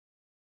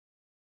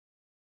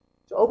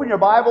So open your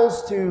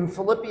Bibles to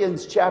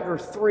Philippians chapter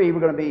 3. We're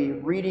going to be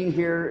reading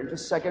here in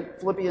just a second.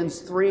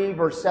 Philippians 3,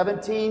 verse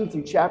 17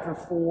 through chapter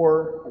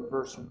 4 and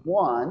verse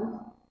 1.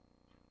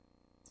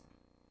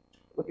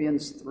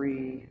 Philippians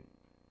 3,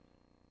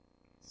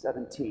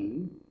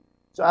 17.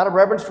 So out of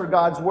reverence for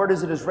God's word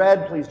as it is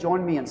read, please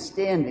join me in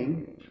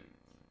standing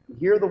and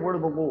hear the word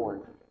of the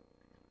Lord.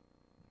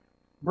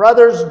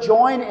 Brothers,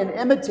 join in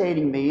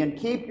imitating me and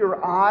keep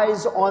your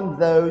eyes on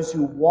those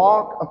who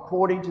walk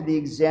according to the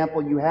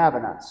example you have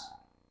in us.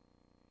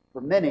 For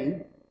many,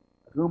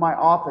 of whom I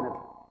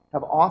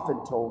have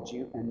often told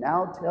you, and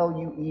now tell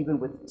you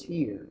even with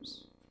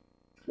tears,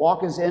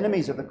 walk as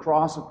enemies of the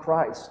cross of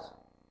Christ.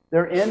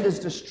 Their end is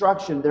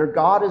destruction, their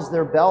God is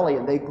their belly,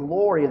 and they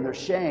glory in their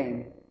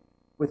shame,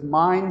 with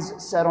minds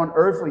set on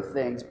earthly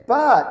things.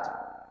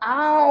 But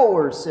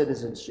our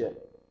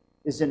citizenship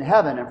is in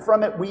heaven, and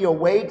from it we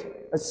await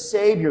a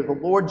Savior, the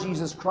Lord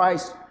Jesus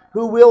Christ,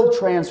 who will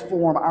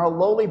transform our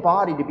lowly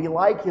body to be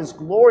like His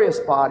glorious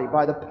body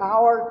by the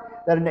power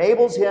that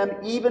enables Him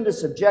even to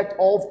subject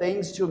all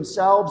things to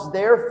Himself.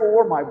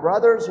 Therefore, my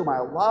brothers, whom I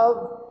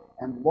love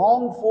and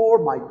long for,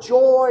 my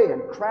joy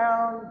and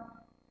crown,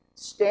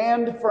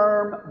 stand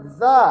firm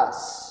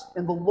thus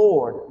in the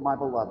Lord, my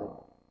beloved.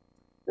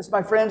 This,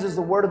 my friends, is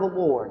the word of the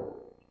Lord.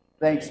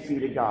 Thanks be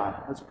to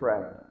God. Let's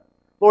pray.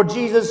 Lord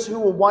Jesus, who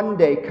will one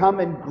day come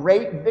in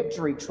great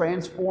victory,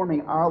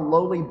 transforming our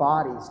lowly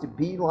bodies to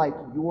be like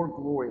your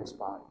glorious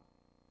body.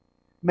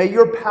 May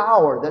your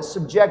power that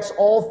subjects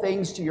all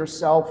things to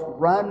yourself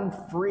run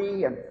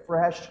free and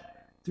fresh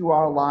through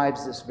our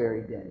lives this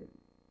very day.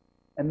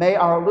 And may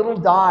our little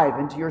dive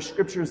into your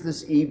scriptures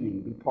this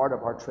evening be part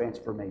of our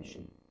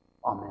transformation.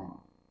 Amen.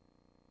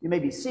 You may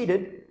be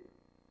seated.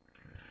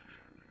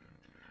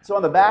 So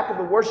on the back of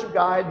the worship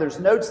guide, there's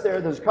notes there.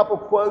 There's a couple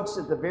quotes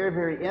at the very,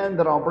 very end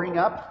that I'll bring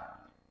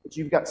up. But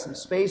you've got some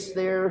space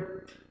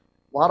there.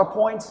 A lot of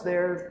points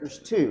there. There's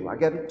two. I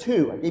gave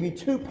you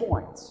 2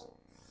 points.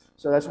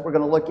 So that's what we're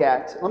going to look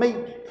at. Let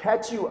me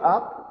catch you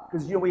up,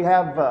 because we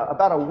have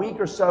about a week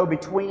or so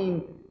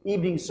between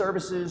evening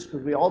services,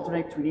 because we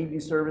alternate between evening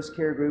service,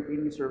 care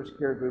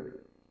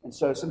group. And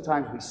so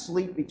sometimes we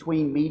sleep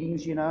between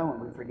meetings,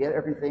 and we forget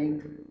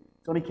everything.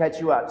 So let me catch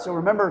you up. So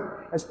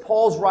remember, as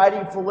Paul's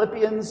writing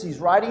Philippians, he's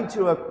writing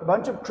to a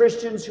bunch of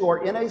Christians who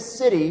are in a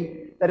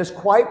city that is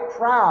quite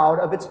proud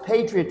of its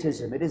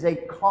patriotism. It is a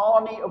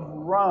colony of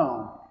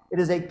Rome. It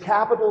is a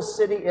capital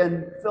city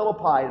in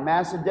Philippi, in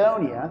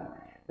Macedonia.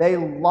 They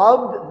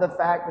loved the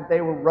fact that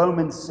they were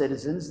Roman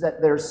citizens,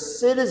 that their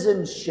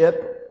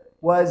citizenship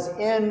was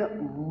in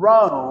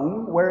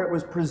Rome, where it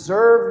was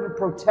preserved and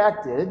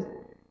protected.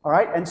 All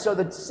right, and so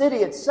the city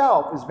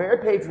itself is very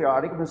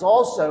patriotic. It was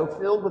also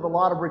filled with a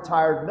lot of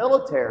retired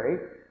military,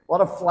 a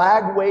lot of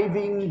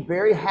flag-waving,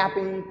 very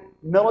happy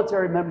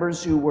military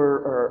members who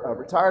were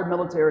retired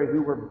military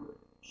who were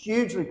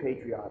hugely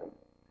patriotic.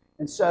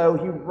 And so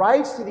he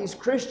writes to these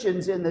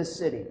Christians in this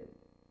city.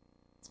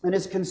 And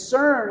his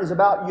concern is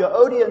about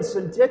Euodia and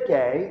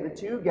Syntyche, the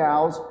 2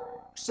 gals,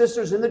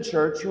 sisters in the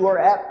church, who are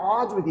at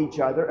odds with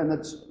each other, and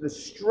the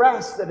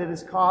stress that it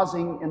is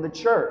causing in the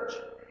church.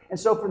 And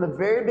so from the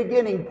very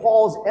beginning,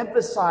 Paul's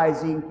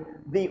emphasizing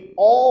the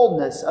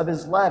allness of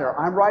his letter.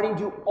 I'm writing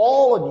to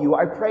all of you.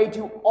 I pray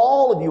to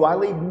all of you. I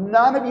leave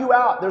none of you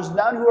out. There's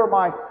none who are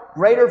my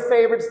greater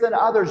favorites than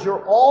others.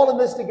 You're all in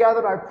this together,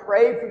 and I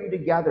pray for you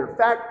together. In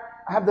fact,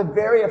 I have the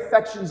very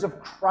affections of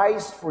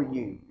Christ for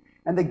you.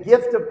 And the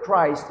gift of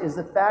Christ is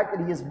the fact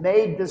that He has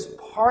made this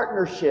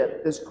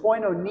partnership, this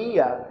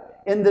koinonia,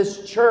 in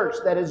this church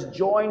that is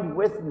joined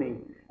with me.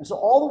 And so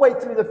all the way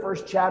through the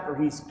first chapter,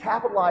 he's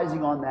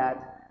capitalizing on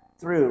that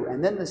through.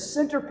 And then the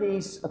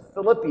centerpiece of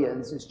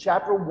Philippians is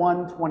chapter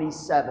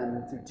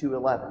 1:27 through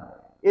 2:11.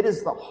 It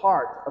is the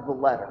heart of the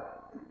letter.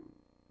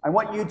 I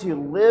want you to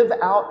live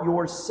out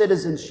your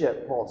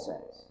citizenship, Paul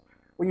says,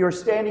 where you're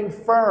standing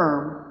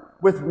firm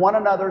with one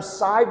another,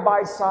 side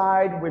by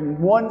side, in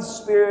one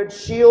spirit,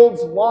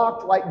 shields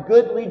locked like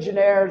good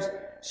legionnaires,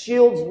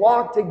 shields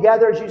locked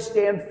together as you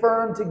stand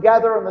firm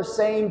together on the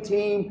same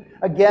team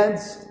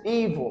against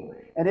evil.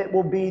 And it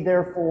will be,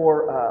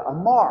 therefore, a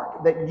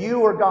mark that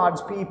you are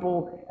God's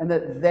people and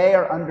that they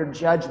are under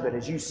judgment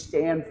as you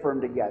stand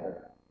firm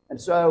together.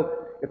 And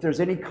so, if there's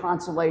any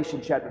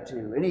consolation, chapter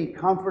 2, any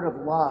comfort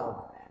of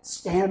love,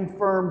 stand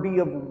firm, be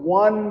of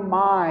one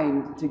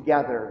mind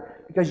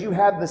together, because you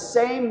have the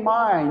same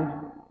mind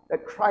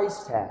that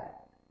Christ had,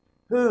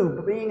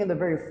 who, being in the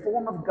very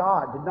form of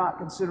God, did not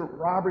consider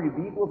robbery to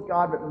be equal with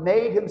God, but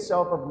made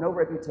Himself of no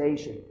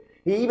reputation.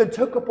 He even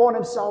took upon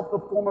Himself the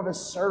form of a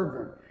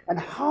servant, and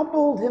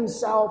humbled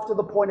Himself to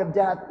the point of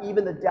death,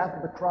 even the death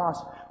of the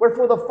cross.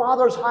 Wherefore the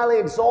Father has highly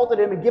exalted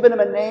Him and given Him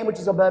a name which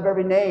is above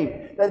every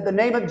name, that at the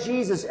name of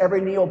Jesus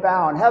every knee will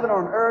bow, in heaven,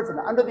 on earth, and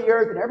under the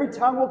earth, and every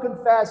tongue will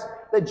confess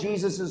that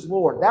Jesus is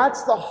Lord.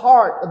 That's the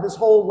heart of this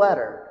whole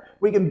letter.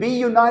 We can be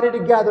united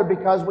together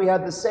because we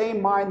have the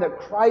same mind that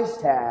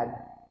Christ had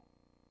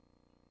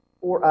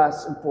for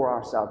us and for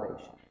our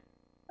salvation.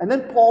 And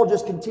then Paul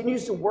just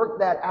continues to work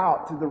that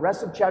out through the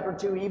rest of chapter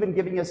 2, even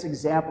giving us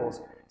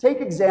examples.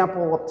 Take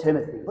example of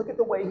Timothy. Look at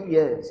the way he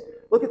is.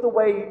 Look at the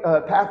way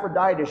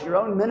Epaphroditus, your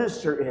own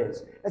minister,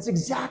 is. That's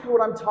exactly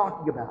what I'm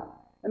talking about.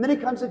 And then he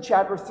comes to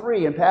chapter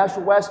 3, and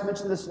Pastor West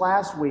mentioned this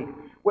last week,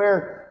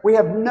 where we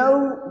have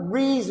no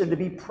reason to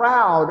be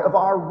proud of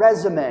our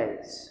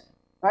resumes.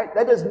 Right?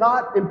 That does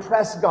not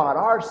impress God.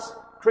 Our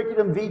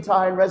curriculum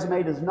vitae and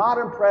resume does not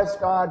impress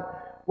God.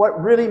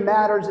 What really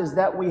matters is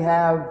that we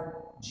have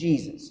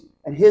Jesus.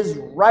 And His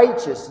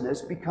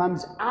righteousness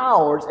becomes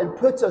ours and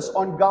puts us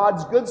on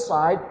God's good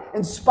side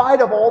in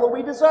spite of all that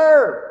we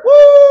deserve.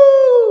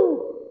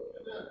 Woo!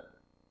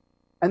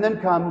 And then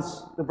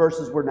comes the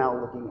verses we're now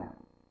looking at.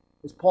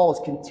 As Paul is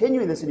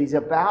continuing this, and he's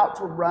about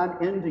to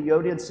run into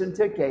Euodia and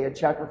Syntyche in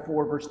chapter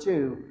 4, verse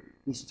 2,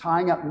 he's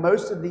tying up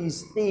most of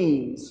these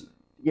themes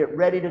to get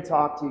ready to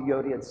talk to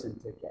Euodia and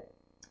Syntyche.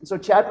 And so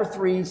chapter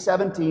 3,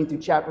 17 through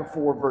chapter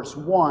 4, verse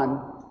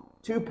 1,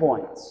 2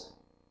 points.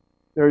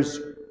 There's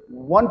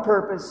one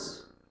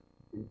purpose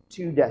and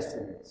two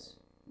destinies.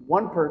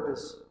 One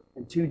purpose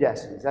and two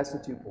destinies. That's the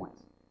 2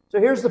 points. So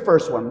here's the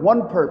first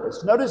one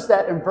purpose. Notice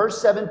that in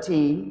verse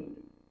 17,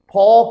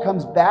 Paul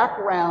comes back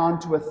around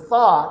to a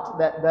thought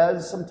that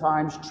does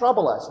sometimes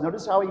trouble us.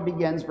 Notice how he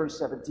begins verse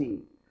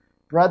 17.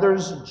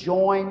 Brothers,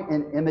 join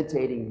in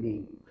imitating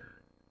me.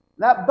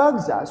 That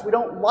bugs us. We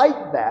don't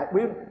like that.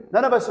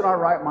 None of us in our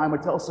right mind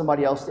would tell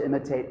somebody else to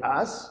imitate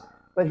us.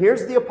 But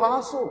here's the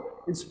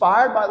apostle,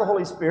 inspired by the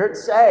Holy Spirit,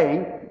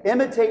 saying,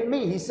 imitate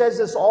me. He says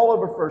this all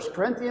over 1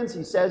 Corinthians.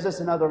 He says this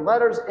in other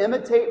letters.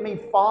 Imitate me.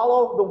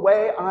 Follow the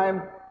way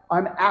I'm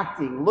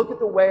acting. Look at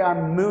the way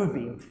I'm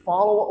moving.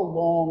 Follow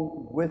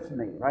along with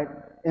me, right?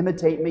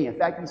 Imitate me. In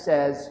fact, he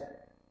says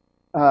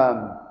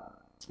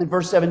in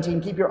verse 17,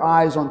 keep your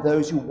eyes on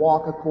those who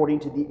walk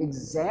according to the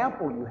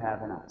example you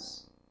have in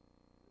us.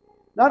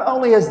 Not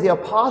only has the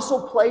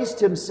apostle placed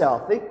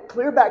himself, think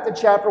clear back to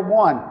chapter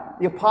 1,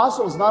 the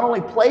apostle has not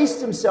only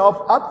placed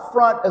himself up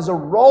front as a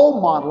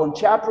role model in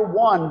chapter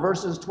 1,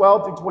 verses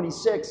 12 through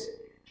 26,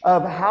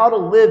 of how to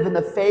live in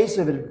the face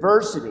of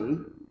adversity.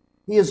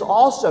 He is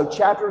also,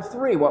 chapter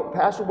 3, what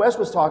Pastor West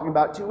was talking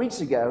about 2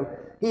 weeks ago,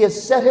 he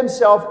has set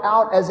himself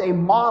out as a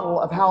model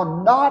of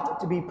how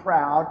not to be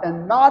proud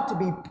and not to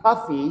be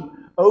puffy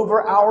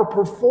over our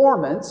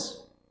performance,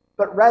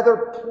 but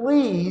rather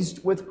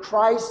pleased with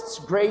Christ's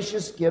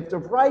gracious gift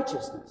of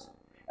righteousness.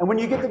 And when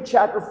you get to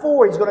chapter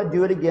 4, he's going to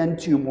do it again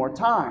 2 more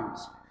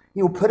times.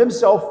 He will put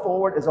himself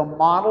forward as a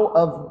model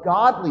of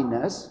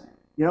godliness.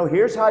 You know,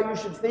 here's how you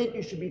should think.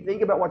 You should be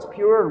thinking about what's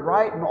pure and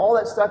right and all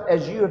that stuff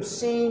as you have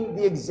seen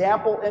the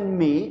example in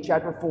me,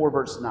 chapter 4,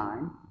 verse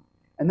 9.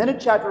 And then in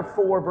chapter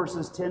 4,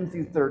 verses 10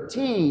 through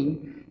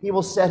 13, he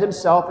will set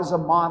himself as a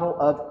model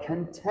of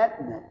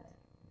contentment.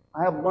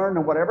 I have learned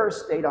in whatever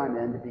state I'm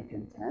in to be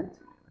content,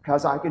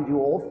 because I can do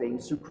all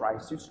things through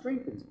Christ who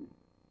strengthens me.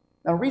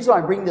 Now, the reason I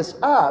bring this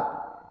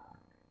up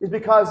is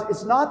because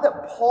it's not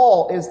that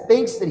Paul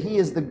thinks that he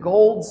is the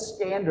gold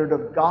standard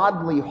of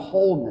godly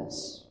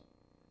wholeness,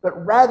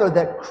 but rather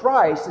that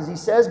Christ, as he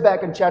says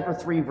back in chapter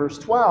 3, verse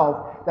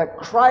 12, that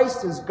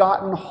Christ has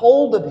gotten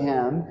hold of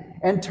him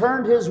and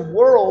turned his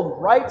world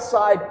right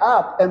side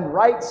up and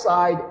right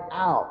side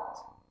out.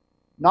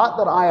 Not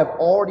that I have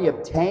already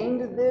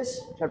obtained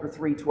this, chapter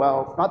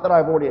 3:12, not that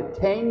I've already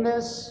obtained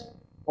this,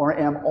 or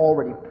am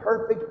already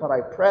perfect, but I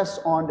press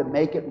on to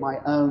make it my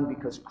own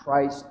because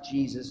Christ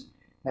Jesus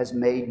has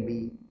made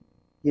me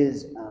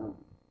His own.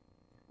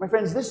 My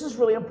friends, this is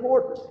really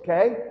important,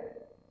 okay?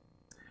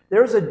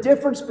 There's a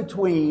difference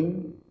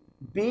between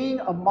being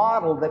a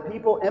model that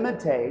people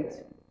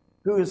imitate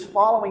who is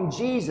following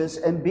Jesus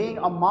and being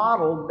a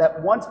model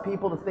that wants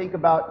people to think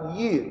about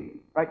you,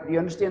 right? Do you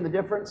understand the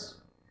difference?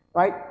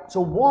 Right?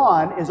 So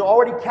one is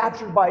already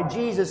captured by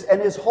Jesus,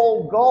 and his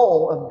whole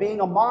goal of being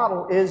a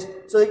model is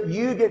so that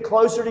you get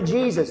closer to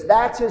Jesus.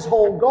 That's his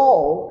whole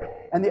goal.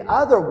 And the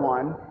other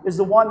one is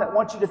the one that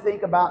wants you to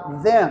think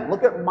about them.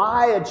 Look at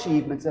my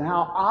achievements and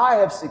how I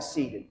have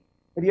succeeded.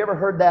 Have you ever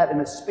heard that in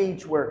a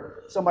speech where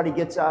somebody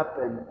gets up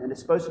and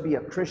it's supposed to be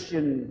a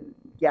Christian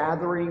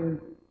gathering?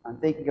 I'm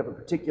thinking of a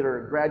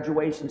particular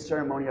graduation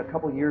ceremony a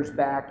couple years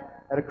back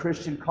at a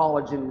Christian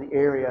college in the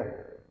area,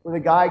 where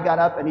the guy got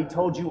up and he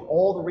told you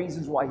all the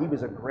reasons why he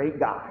was a great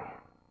guy.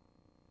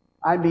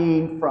 I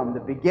mean, from the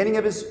beginning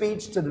of his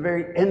speech to the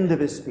very end of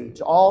his speech,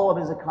 all of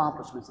his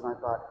accomplishments. And I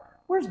thought,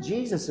 where's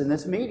Jesus in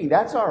this meeting?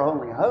 That's our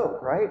only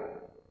hope, right?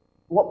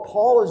 What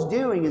Paul is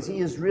doing is he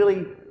is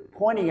really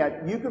pointing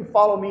at, you can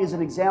follow me as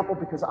an example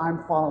because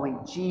I'm following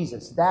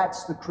Jesus.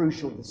 That's the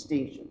crucial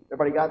distinction.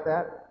 Everybody got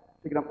that?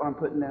 Picking up what I'm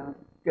putting down?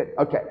 Good.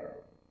 Okay.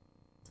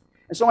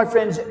 And so, my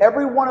friends,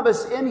 every one of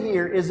us in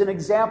here is an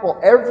example.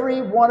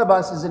 Every one of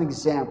us is an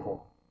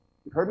example.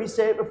 You've heard me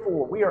say it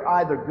before. We are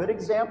either good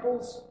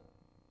examples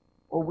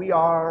or we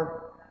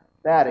are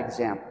bad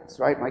examples,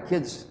 right? My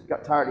kids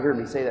got tired of hearing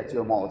me say that to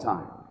them all the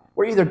time.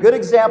 We're either good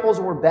examples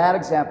or we're bad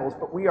examples,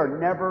 but we are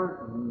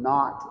never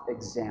not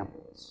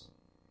examples.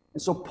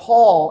 And so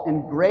Paul,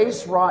 in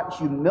grace-wrought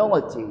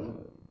humility,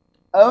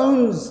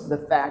 owns the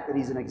fact that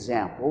he's an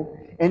example,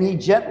 and he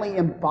gently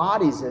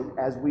embodies it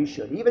as we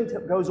should. He even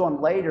goes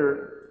on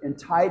later in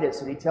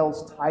Titus, and he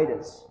tells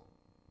Titus,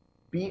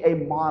 be a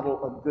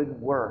model of good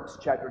works,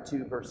 chapter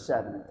 2, verse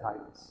 7 in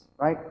Titus,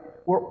 right?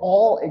 We're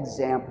all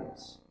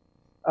examples.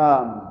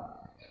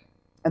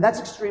 And that's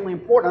extremely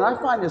important, and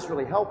I find this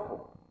really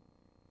helpful.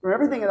 From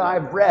everything that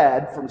I've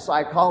read from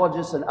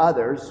psychologists and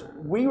others,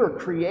 we were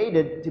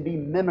created to be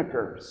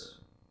mimickers,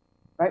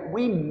 right?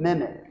 We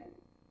mimic.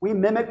 We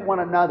mimic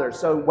one another.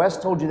 So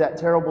Wes told you that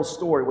terrible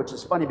story, which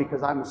is funny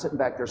because I'm sitting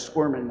back there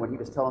squirming when he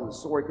was telling the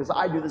story, because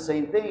I do the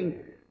same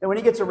thing. And when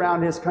he gets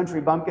around his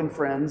country bumpkin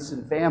friends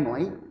and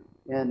family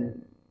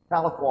in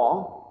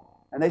Tahlequah,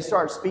 and they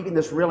start speaking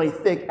this really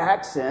thick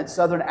accent,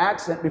 southern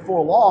accent,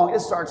 before long,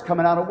 it starts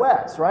coming out of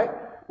Wes, right?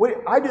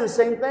 I do the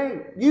same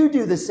thing. You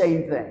do the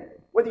same thing.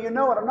 Whether you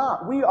know it or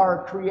not, we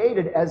are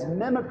created as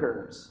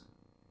mimickers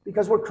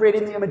because we're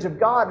creating the image of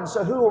God. And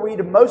so who are we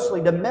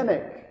mostly to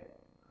mimic?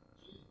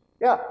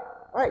 Yeah,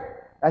 right.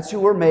 That's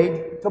who we're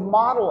made to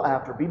model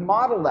after, be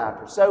modeled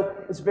after. So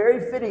it's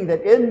very fitting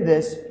that in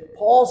this,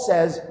 Paul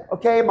says,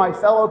 okay, my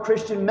fellow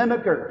Christian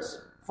mimickers,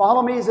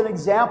 follow me as an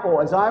example.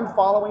 As I'm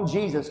following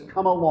Jesus,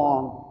 come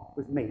along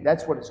with me.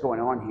 That's what is going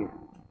on here.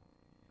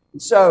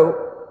 And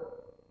so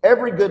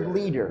every good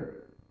leader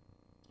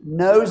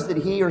knows that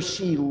he or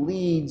she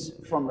leads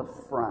from the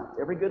front.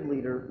 Every good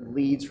leader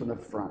leads from the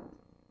front.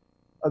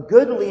 A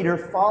good leader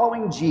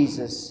following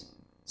Jesus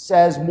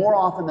says more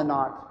often than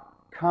not,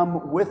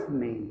 come with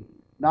me,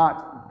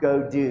 not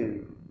go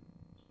do.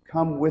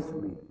 Come with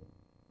me.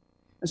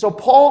 And so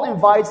Paul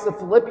invites the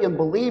Philippian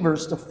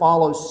believers to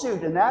follow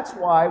suit. And that's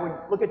why, we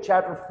look at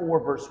chapter 4,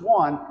 verse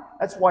 1,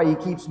 that's why he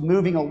keeps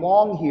moving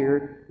along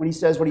here when he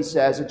says what he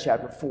says in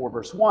chapter 4,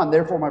 verse 1.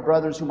 Therefore, my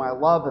brothers whom I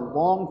love and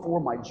long for,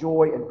 my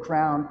joy and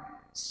crown,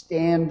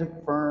 stand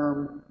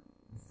firm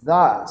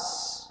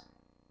thus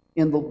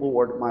in the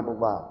Lord, my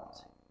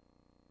beloved.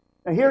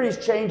 Now here he's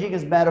changing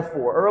his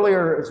metaphor.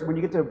 Earlier,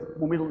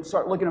 when we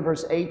start looking at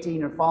verse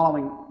 18 and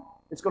following,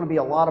 it's going to be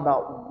a lot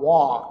about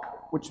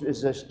walk, which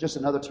is just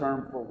another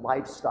term for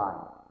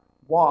lifestyle.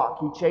 Walk.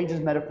 He changes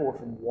metaphor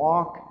from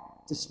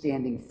walk to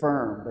standing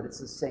firm, but it's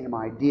the same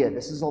idea.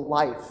 This is a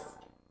life.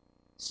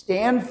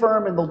 Stand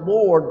firm in the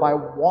Lord by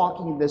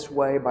walking this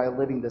way, by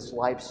living this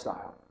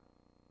lifestyle.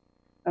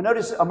 Now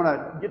notice, I'm going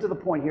to get to the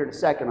point here in a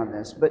second on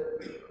this, but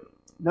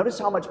notice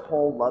how much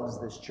Paul loves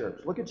this church.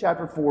 Look at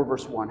chapter 4,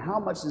 verse 1. How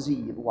much does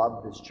he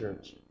love this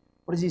church?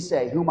 What does he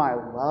say? Whom I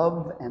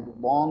love and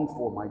long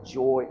for, my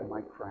joy and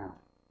my crown.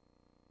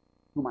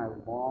 Whom I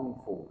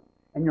long for.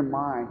 And your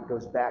mind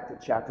goes back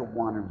to chapter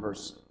 1 and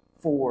verse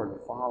 4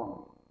 and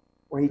following,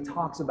 where he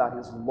talks about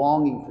his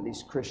longing for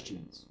these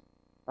Christians,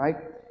 right?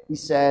 He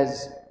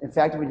says, in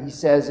fact, when he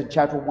says in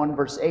chapter 1,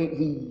 verse 8,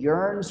 he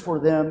yearns for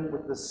them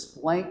with the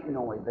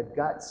splanchnoid, the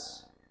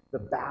guts, the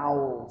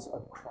bowels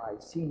of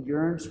Christ. He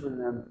yearns for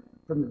them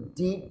from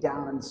deep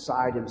down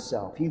inside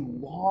himself. He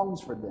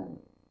longs for them.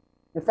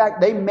 In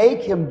fact, they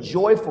make him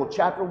joyful.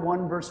 Chapter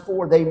 1, verse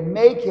 4, they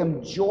make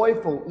him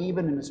joyful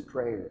even in his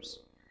prayers.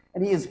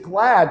 And he is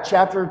glad.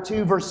 Chapter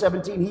 2, verse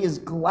 17, he is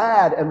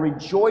glad and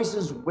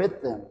rejoices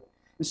with them.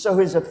 And so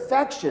his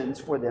affections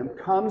for them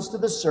comes to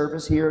the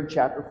surface here in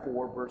chapter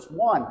 4, verse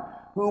 1.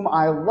 Whom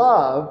I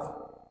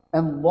love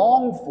and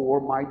long for,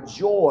 my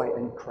joy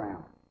and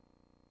crown.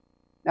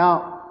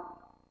 Now,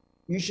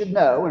 you should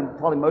know, and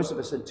probably most of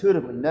us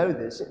intuitively know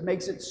this, it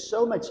makes it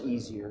so much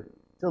easier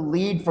to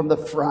lead from the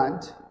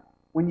front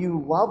when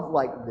you love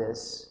like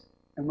this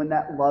and when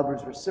that love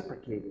is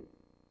reciprocated.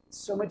 It's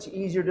so much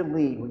easier to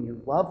lead when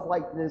you love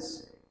like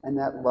this and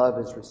that love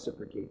is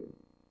reciprocated.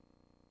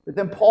 But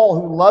then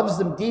Paul, who loves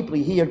them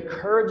deeply, he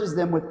encourages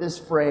them with this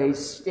phrase,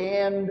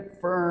 stand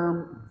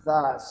firm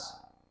thus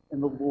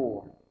in the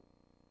Lord.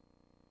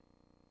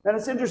 And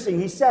it's interesting,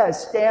 he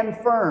says stand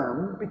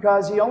firm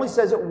because he only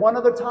says it one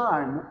other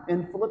time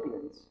in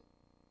Philippians.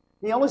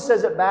 He only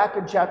says it back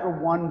in chapter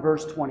 1,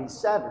 verse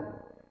 27.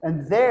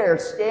 And there,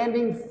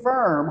 standing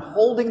firm,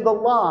 holding the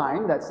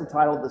line, that's the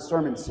title of the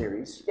sermon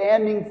series,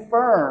 standing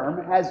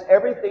firm has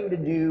everything to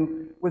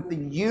do with the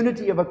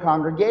unity of a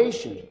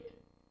congregation.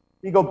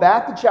 You go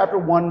back to chapter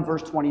 1,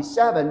 verse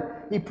 27,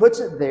 he puts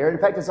it there. In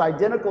fact, it's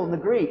identical in the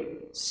Greek.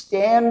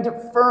 Stand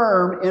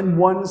firm in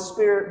one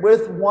spirit,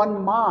 with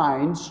one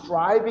mind,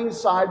 striving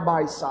side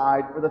by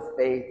side for the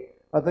faith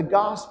of the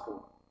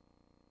gospel.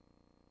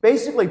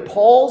 Basically,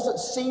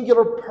 Paul's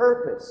singular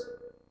purpose,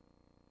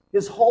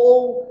 his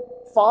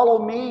whole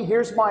follow me,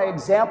 here's my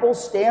example,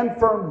 stand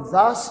firm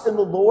thus in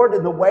the Lord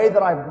in the way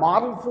that I've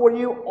modeled for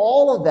you,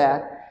 all of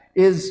that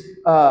is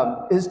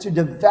to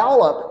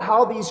develop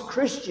how these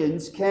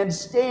Christians can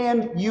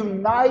stand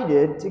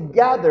united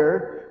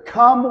together,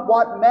 come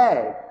what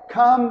may.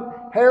 Come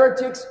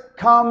heretics,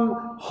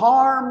 come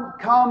harm,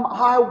 come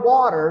high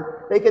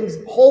water. They can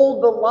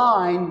hold the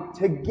line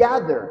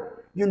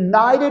together.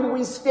 United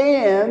we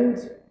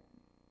stand,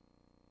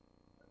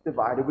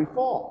 divided we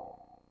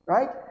fall.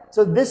 Right?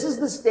 So this is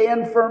the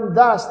stand firm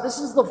thus. This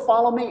is the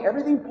follow me.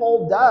 Everything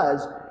Paul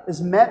does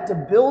is meant to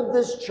build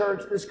this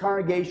church, this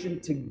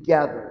congregation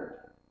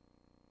together.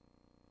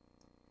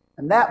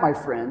 And that, my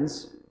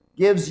friends,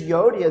 gives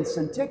Euodia and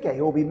Syntyche,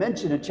 who will be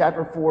mentioned in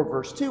chapter 4,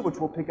 verse 2, which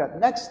we'll pick up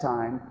next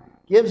time,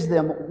 gives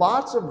them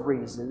lots of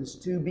reasons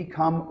to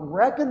become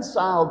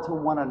reconciled to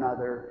one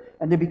another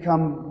and to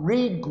become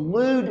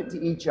re-glued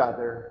to each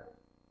other.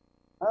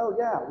 Oh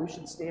yeah, we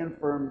should stand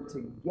firm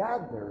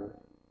together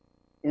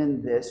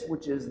in this,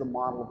 which is the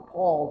model of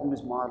Paul, who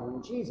is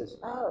modeling Jesus.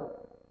 Oh,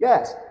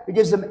 yes. It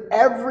gives them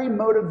every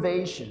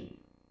motivation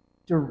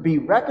to be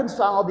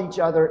reconciled to each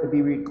other and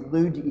be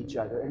re-glued to each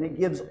other. And it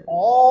gives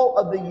all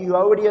of the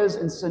Euodias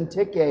and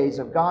Syntyches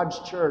of God's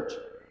church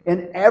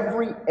in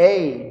every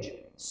age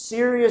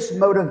serious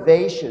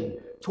motivation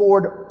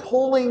toward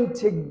pulling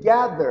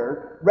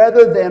together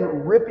rather than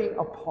ripping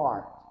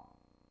apart.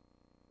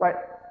 Right?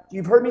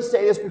 You've heard me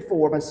say this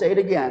before, but I'll say it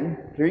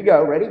again. Here you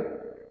go. Ready?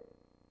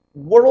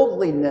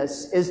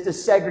 Worldliness is to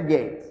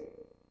segregate.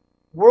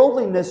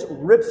 Worldliness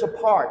rips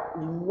apart,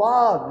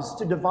 loves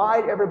to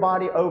divide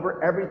everybody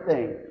over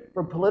everything,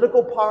 from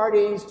political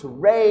parties to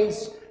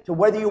race to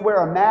whether you wear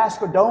a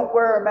mask or don't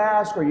wear a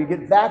mask, or you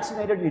get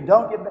vaccinated or you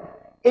don't get vaccinated.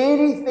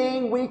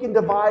 Anything we can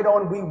divide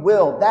on, we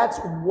will. That's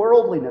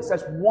worldliness.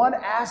 That's one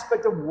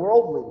aspect of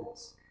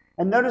worldliness.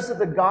 And notice that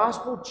the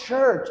gospel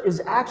church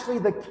is actually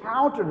the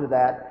counter to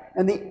that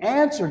and the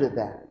answer to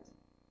that.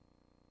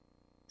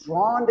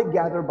 Drawn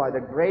together by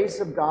the grace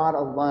of God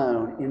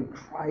alone, in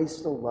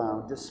Christ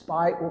alone,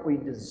 despite what we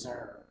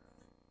deserve.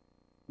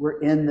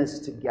 We're in this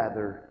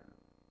together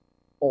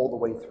all the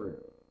way through.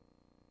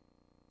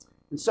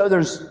 And so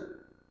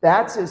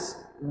that's his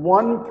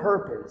one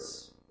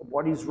purpose of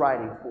what he's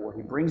writing for.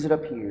 He brings it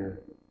up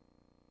here.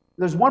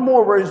 There's one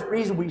more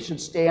reason we should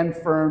stand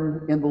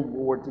firm in the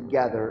Lord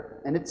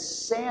together, and it's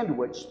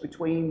sandwiched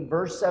between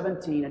verse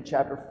 17 and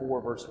chapter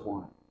 4, verse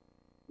 1.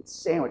 It's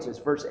sandwiches,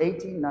 verse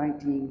 18,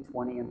 19,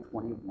 20, and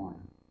 21.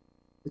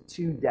 The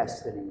two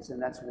destinies,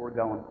 and that's where we're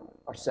going,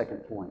 our second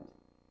point.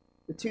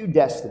 The two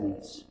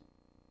destinies.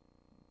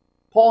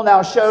 Paul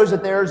now shows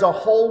that there's a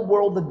whole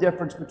world of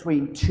difference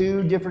between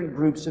two different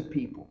groups of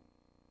people,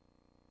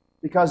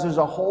 because there's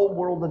a whole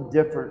world of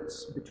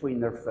difference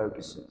between their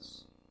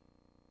focuses.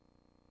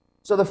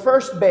 So the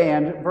first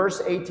band,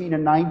 verse 18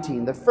 and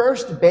 19, the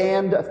first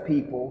band of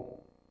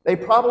people, they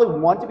probably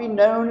want to be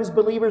known as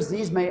believers.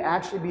 These may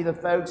actually be the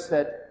folks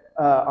that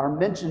are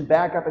mentioned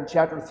back up in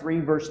chapter 3,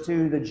 verse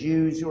 2, the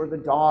Jews who are the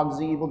dogs,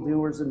 the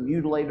evildoers, and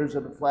mutilators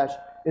of the flesh.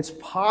 It's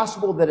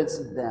possible that it's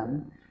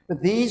them.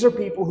 But these are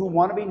people who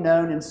want to be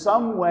known in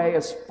some way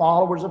as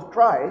followers of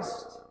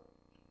Christ.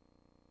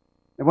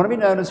 They want to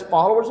be known as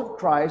followers of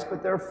Christ,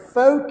 but their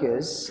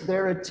focus,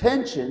 their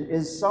attention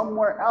is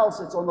somewhere else.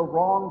 It's on the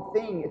wrong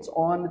thing. It's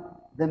on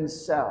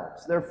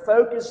themselves. Their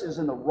focus is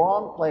in the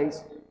wrong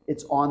place.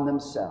 It's on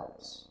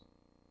themselves.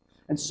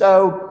 And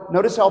so,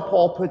 notice how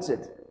Paul puts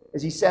it.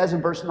 As he says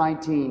in verse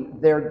 19,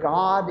 their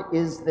God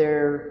is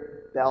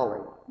their belly.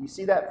 You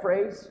see that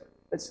phrase,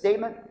 that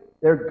statement?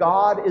 Their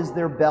God is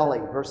their belly,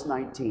 verse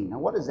 19. Now,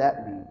 what does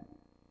that mean?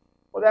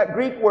 Well, that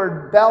Greek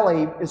word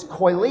belly is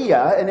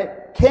koilia, and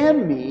it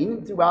can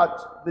mean,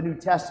 throughout the New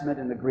Testament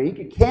in the Greek,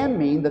 it can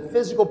mean the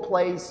physical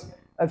place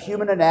of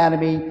human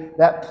anatomy,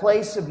 that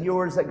place of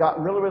yours that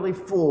got really, really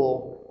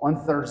full on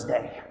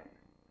Thursday,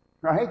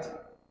 right?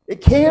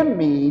 It can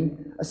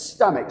mean a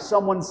stomach,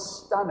 someone's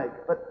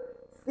stomach,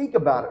 but think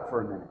about it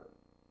for a minute.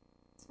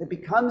 It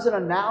becomes an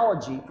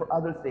analogy for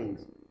other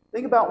things.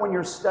 Think about when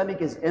your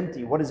stomach is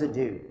empty, what does it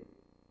do?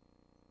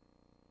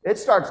 It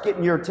starts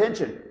getting your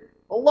attention.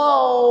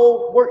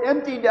 Hello, we're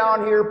empty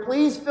down here.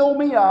 Please fill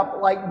me up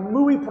like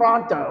muy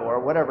pronto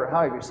or whatever,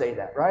 however you say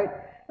that, right?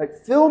 Like,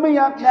 fill me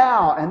up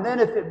now. And then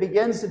if it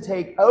begins to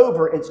take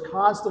over, it's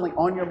constantly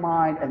on your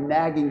mind and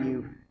nagging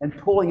you and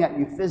pulling at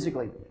you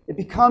physically. It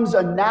becomes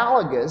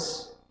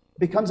analogous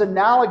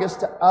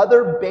to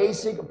other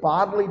basic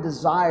bodily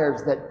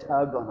desires that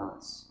tug on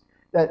us.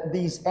 That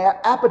these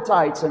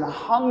appetites and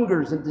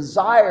hungers and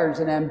desires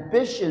and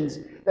ambitions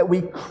that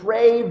we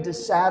crave to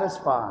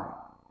satisfy,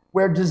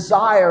 where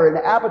desire and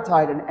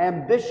appetite and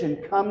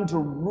ambition come to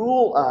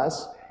rule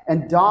us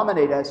and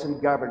dominate us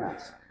and govern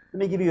us. Let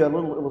me give you a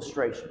little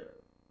illustration.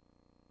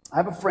 I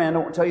have a friend, I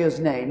won't tell you his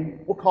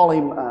name. We'll call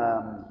him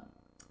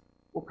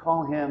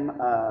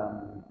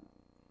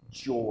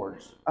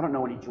George. I don't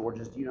know any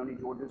Georges. Do you know any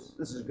Georges?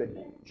 This is a good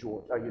name,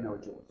 George. Oh, you know a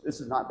George.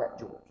 This is not that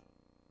George.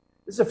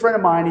 This is a friend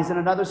of mine. He's in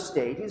another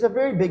state. He's a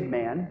very big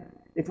man.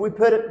 If we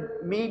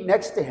put me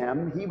next to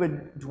him, he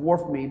would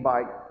dwarf me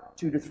by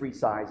 2 to 3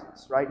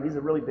 sizes, right? He's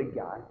a really big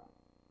guy.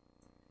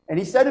 And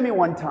he said to me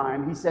one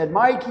time, he said,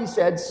 Mike, he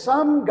said,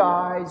 some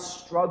guys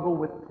struggle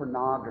with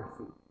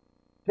pornography,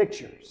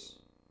 pictures,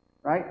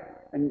 right?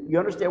 And you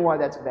understand why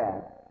that's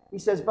bad. He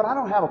says, but I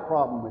don't have a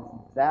problem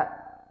with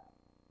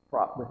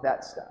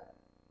that stuff.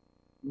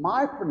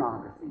 My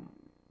pornography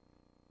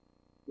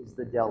is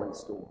the deli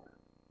store.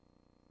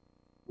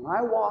 When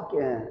I walk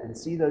in and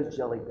see those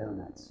jelly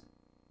donuts,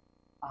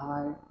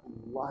 I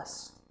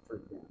lust for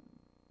them.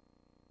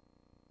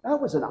 That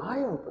was an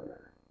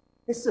eye-opener.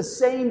 It's the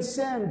same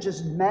sin,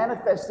 just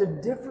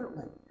manifested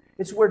differently.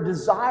 It's where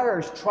desire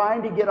is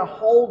trying to get a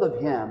hold of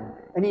him,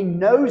 and he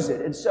knows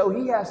it. And so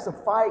he has to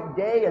fight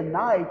day and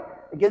night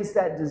against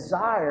that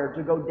desire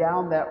to go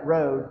down that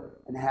road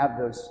and have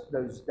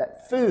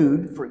that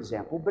food, for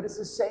example, but it's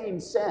the same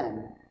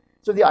sin.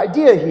 So the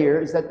idea here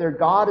is that their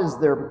God is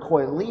their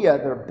koilia,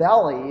 their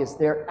belly, is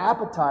their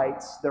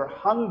appetites, their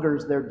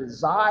hungers, their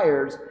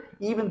desires,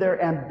 even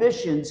their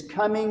ambitions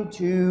coming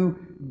to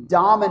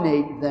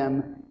dominate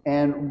them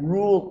and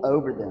rule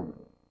over them.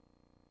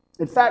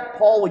 In fact,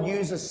 Paul will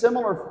use a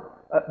similar,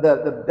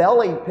 the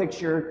belly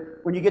picture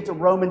when you get to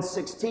Romans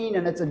 16,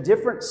 and it's a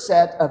different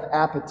set of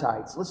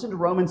appetites. Listen to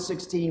Romans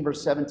 16,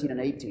 verse 17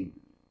 and 18.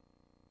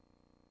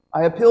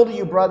 I appeal to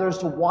you, brothers,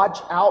 to watch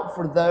out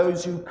for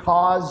those who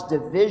cause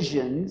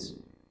divisions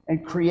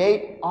and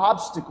create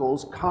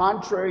obstacles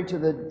contrary to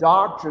the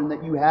doctrine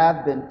that you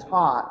have been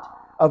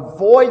taught.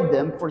 Avoid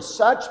them, for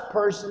such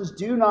persons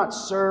do not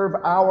serve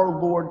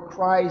our Lord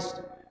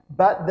Christ,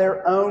 but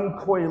their own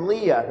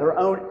koilia, their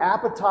own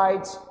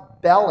appetites,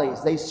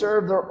 bellies. They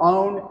serve their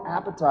own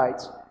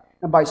appetites,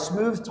 and by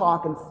smooth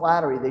talk and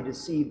flattery, they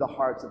deceive the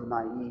hearts of the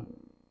naive.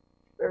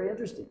 Very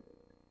interesting.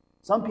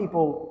 Some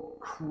people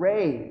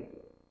crave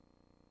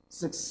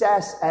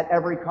success at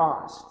every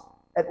cost,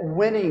 at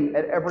winning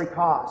at every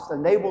cost.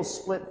 And they will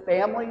split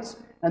families,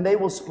 and they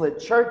will split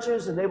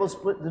churches, and they will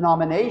split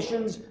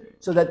denominations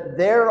so that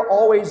they're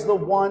always the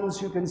ones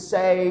who can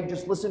say,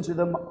 just listen to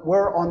them,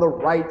 we're on the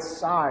right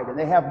side. And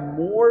they have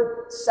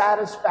more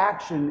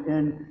satisfaction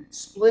in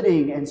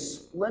splitting and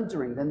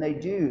splintering than they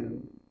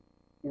do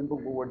in the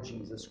Lord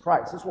Jesus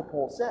Christ. That's what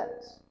Paul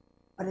says.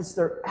 But it's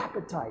their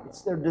appetite,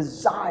 it's their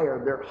desire,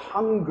 their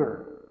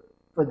hunger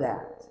for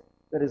that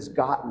has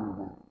gotten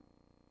them.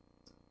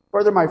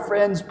 Further, my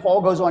friends,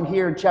 Paul goes on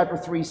here in chapter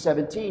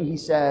 3:17. He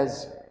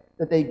says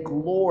that they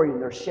glory in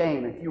their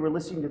shame. If you were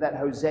listening to that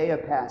Hosea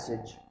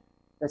passage,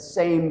 that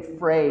same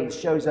phrase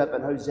shows up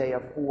in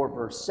Hosea 4,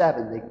 verse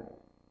 7.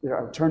 They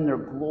turn their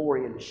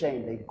glory into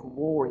shame. They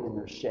glory in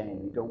their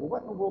shame. You go, well,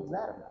 what in the world is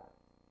that about?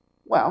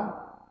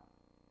 Well,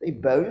 they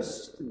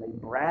boast and they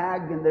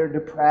brag in their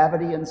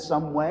depravity in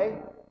some way.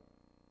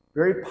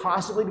 Very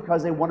possibly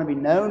because they want to be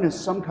known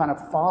as some kind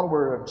of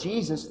follower of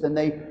Jesus, then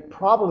they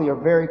probably are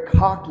very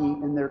cocky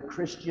in their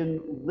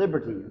Christian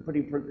liberty. I'm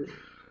putting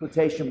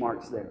quotation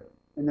marks there.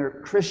 In their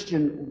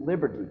Christian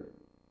liberty.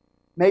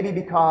 Maybe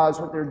because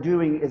what they're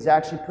doing is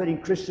actually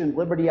putting Christian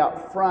liberty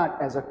out front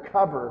as a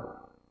cover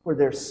for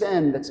their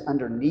sin that's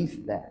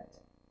underneath that.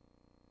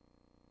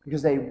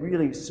 Because they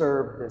really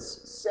serve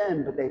this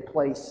sin, but they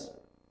place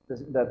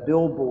the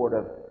billboard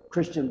of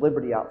Christian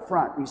liberty out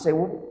front. And you say,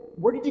 well,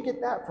 where did you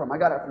get that from? I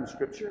got it from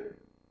Scripture.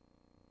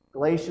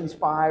 Galatians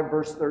 5,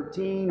 verse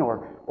 13, or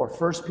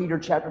 1 Peter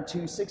chapter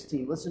 2,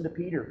 16. Listen to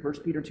Peter, 1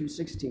 Peter 2,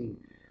 16.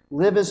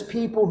 Live as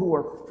people who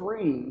are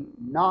free,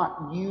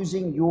 not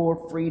using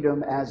your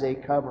freedom as a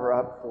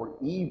cover-up for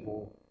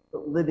evil,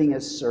 but living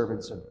as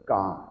servants of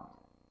God.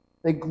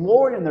 They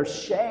glory in their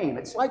shame.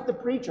 It's like the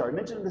preacher. I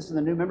mentioned this in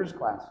the new members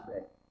class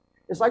today.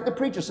 It's like the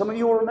preacher. Some of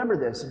you will remember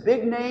this.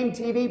 Big-name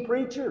TV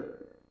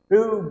preacher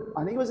who,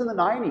 I think it was in the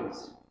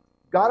 90s,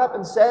 got up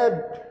and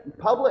said in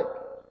public,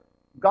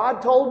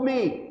 God told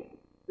me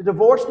to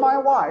divorce my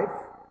wife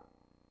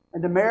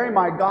and to marry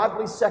my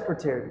godly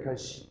secretary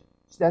because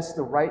that's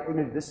the right thing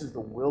to do. This is the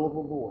will of the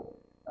Lord.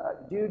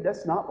 Dude,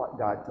 that's not what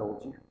God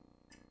told you.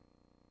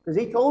 Because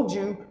He told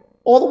you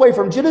all the way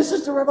from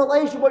Genesis to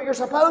Revelation what you're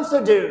supposed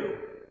to do.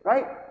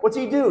 Right? What's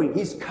He doing?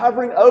 He's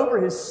covering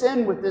over His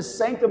sin with this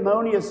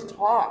sanctimonious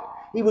talk.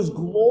 He was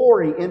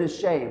glorying in His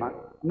shame. I'm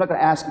not going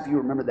to ask if you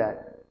remember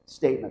that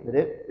statement, but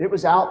it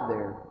was out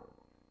there.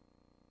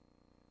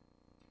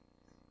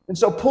 And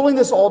so pulling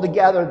this all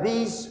together,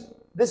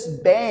 this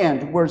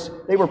band,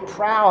 they were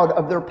proud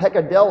of their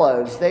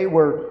peccadillos. They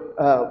were,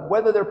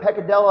 whether their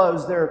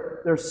peccadillos,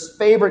 their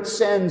favorite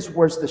sins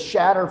was to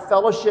shatter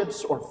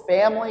fellowships or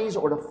families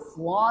or to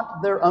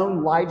flaunt their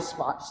own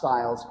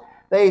lifestyles.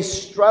 They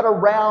strut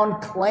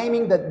around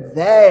claiming that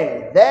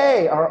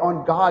they are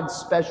on God's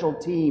special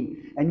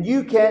team and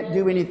you can't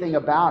do anything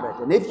about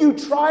it. And if you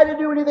try to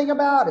do anything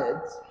about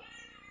it,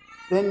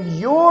 then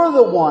you're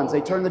the ones,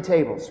 they turn the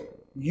tables,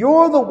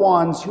 you're the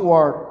ones who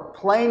are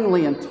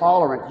plainly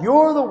intolerant.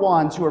 You're the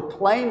ones who are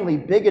plainly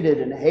bigoted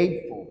and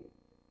hateful.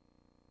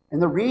 And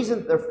the reason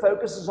that their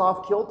focus is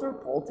off kilter,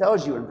 Paul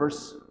tells you in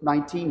verse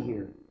 19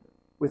 here,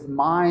 with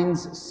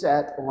minds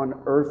set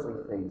on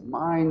earthly things.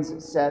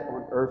 Minds set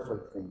on earthly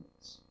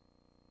things.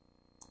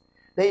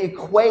 They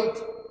equate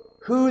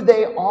who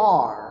they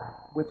are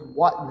with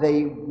what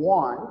they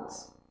want.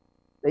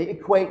 They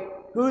equate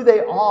who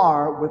they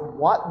are with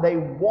what they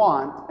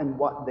want and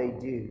what they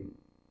do.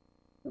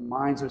 Their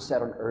minds are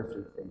set on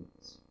earthly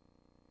things.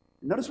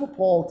 Notice what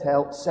Paul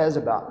says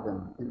about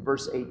them in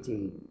verse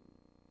 18.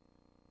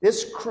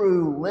 This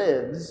crew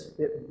lives,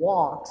 it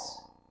walks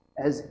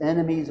as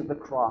enemies of the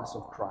cross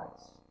of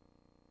Christ.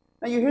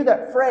 Now you hear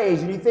that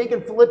phrase and you think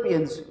in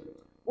Philippians,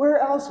 where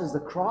else has the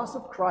cross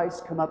of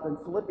Christ come up in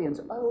Philippians?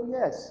 Oh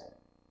yes,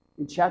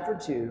 in chapter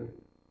 2,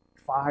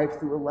 5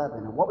 through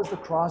 11. And what was the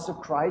cross of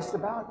Christ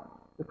about?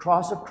 The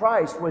cross of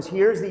Christ was,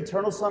 here's the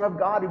eternal Son of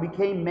God who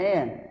became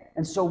man,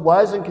 and so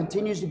was and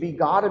continues to be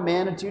God and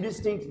man in two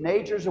distinct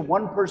natures of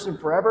one person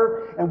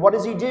forever. And what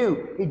does he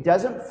do? He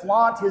doesn't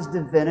flaunt his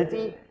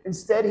divinity.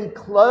 Instead, he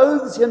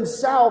clothes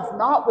himself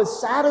not with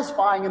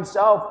satisfying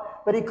himself,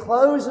 but he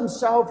clothes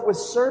himself with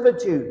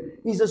servitude.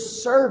 He's a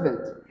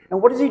servant.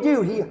 And what does he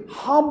do? He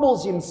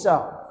humbles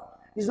himself.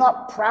 He's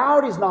not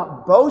proud. He's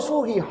not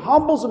boastful. He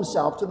humbles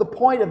himself to the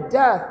point of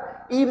death,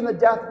 even the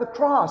death of the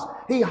cross.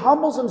 He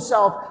humbles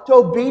himself to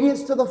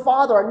obedience to the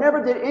Father. I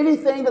never did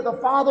anything that the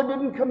Father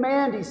didn't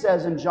command, he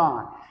says in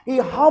John. He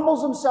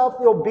humbles himself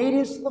to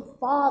obedience to the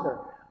Father.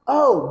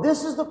 Oh,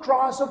 this is the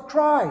cross of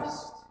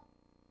Christ.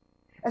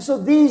 And so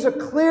these are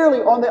clearly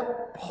on the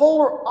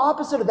polar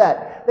opposite of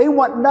that. They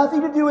want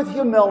nothing to do with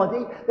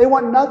humility. They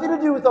want nothing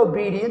to do with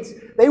obedience.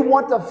 They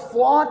want to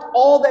flaunt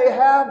all they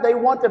have. They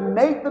want to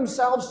make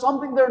themselves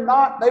something they're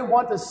not. They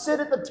want to sit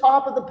at the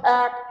top of the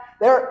pack.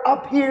 They're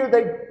up here.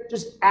 They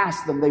just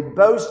ask them. They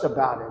boast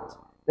about it.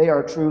 They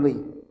are truly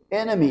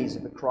enemies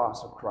of the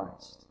cross of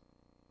Christ.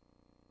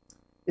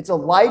 It's a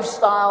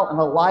lifestyle and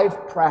a life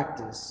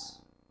practice.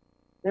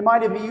 You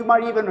might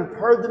even have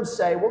heard them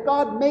say, well,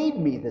 God made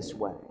me this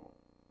way.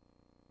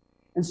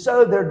 And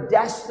so their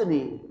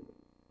destiny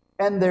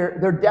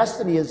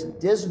is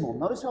dismal.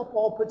 Notice how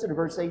Paul puts it in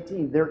verse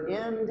 18. Their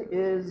end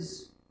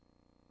is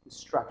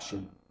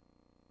destruction.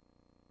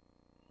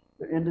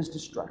 Their end is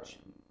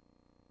destruction.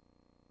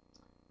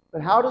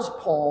 But how does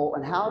Paul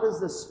and how does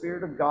the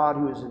Spirit of God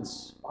who is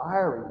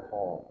inspiring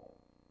Paul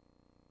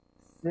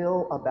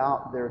feel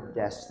about their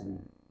destiny?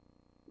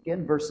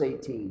 Again, verse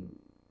 18.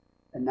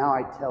 And now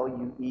I tell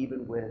you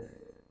even with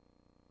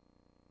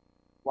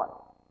what?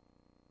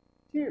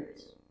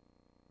 Tears.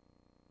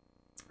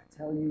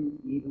 I tell you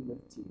even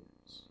with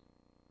tears.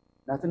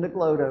 Nothing to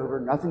gloat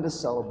over, nothing to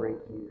celebrate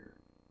here.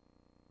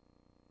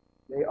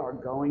 They are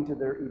going to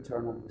their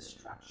eternal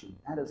destruction.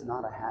 That is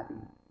not a happy,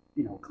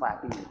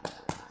 clapping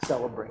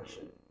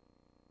celebration.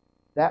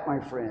 That, my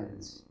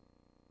friends,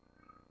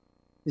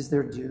 is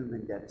their doom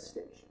and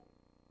devastation.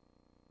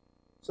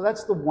 So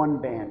that's the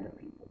one band of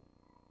people.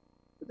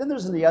 But then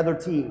there's the other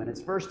team, and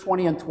it's verse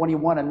 20 and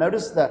 21. And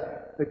notice the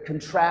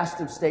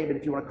contrastive statement,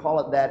 if you want to call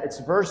it that. It's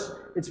verse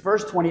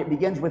 20. It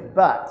begins with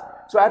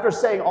but. So after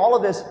saying all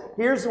of this,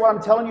 here's what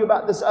I'm telling you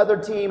about this other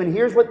team, and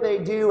here's what they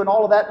do, and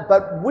all of that.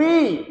 But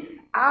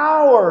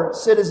our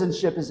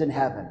citizenship is in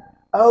heaven.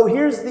 Oh,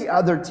 here's the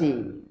other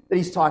team that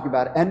he's talking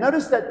about. And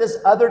notice that this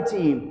other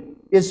team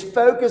is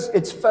focused,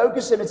 its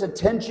focus and its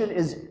attention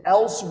is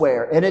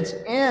elsewhere. And it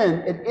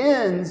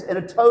ends in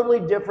a totally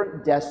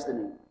different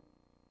destiny.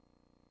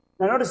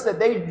 Now notice that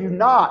they do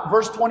not,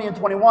 verse 20 and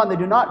 21, they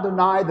do not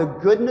deny the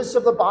goodness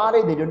of the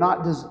body. They do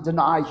not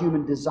deny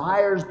human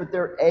desires, but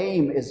their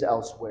aim is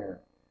elsewhere.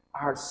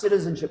 Our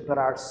citizenship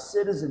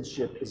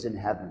is in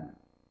heaven.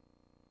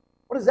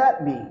 What does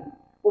that mean?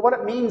 Well, what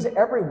it means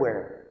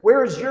everywhere.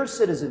 Where is your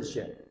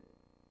citizenship?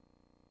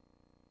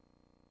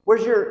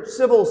 Where's your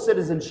civil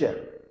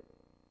citizenship?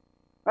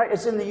 Right?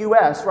 It's in the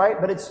U.S., right?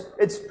 But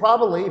it's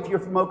probably, if you're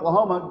from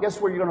Oklahoma,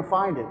 guess where you're going to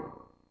find it?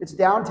 It's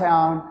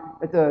downtown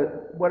at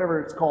the, whatever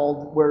it's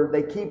called, where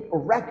they keep a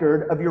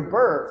record of your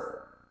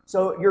birth.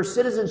 So your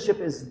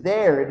citizenship is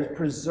there. It is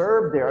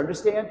preserved there.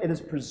 Understand? It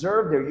is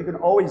preserved there. You can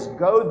always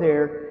go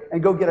there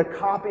and go get a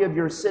copy of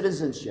your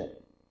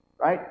citizenship,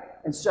 right?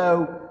 And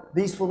so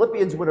these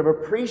Philippians would have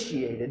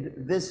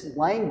appreciated this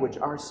language.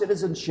 Our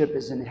citizenship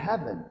is in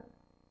heaven.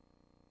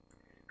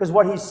 Because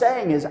what he's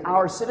saying is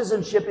our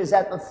citizenship is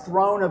at the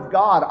throne of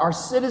God. Our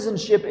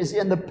citizenship is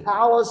in the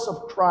palace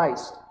of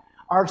Christ.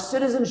 Our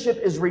citizenship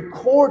is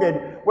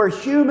recorded where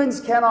humans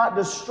cannot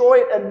destroy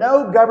it and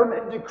no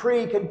government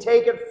decree can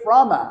take it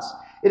from us.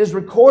 It is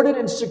recorded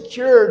and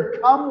secured,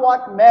 come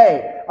what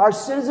may. Our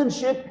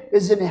citizenship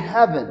is in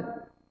heaven.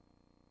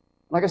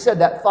 Like I said,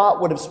 that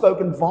thought would have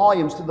spoken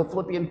volumes to the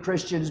Philippian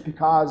Christians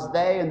because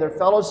they and their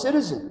fellow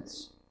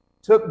citizens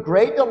took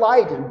great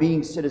delight in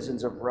being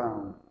citizens of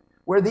Rome,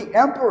 where the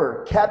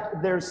emperor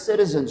kept their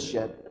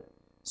citizenship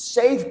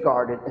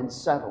safeguarded and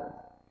settled.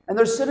 And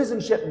their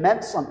citizenship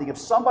meant something. If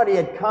somebody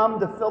had come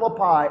to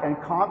Philippi and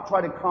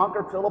tried to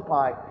conquer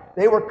Philippi,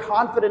 they were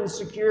confident and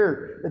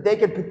secure that they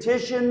could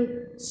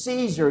petition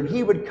Caesar and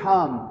he would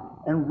come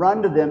and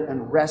run to them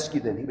and rescue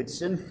them. He would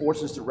send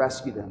forces to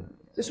rescue them.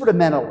 This would have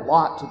meant a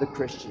lot to the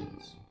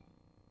Christians.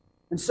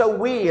 And so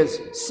we, as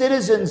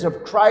citizens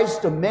of Christ's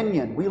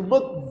dominion, we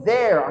look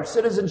there. Our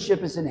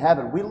citizenship is in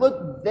heaven. We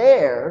look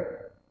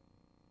there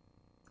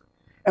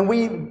and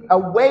we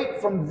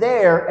await from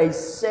there a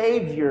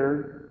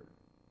Savior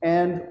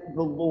and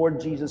the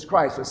Lord Jesus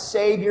Christ. A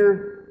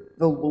Savior,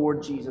 the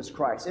Lord Jesus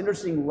Christ.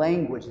 Interesting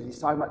language as he's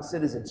talking about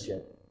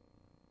citizenship.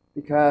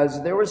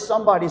 Because there was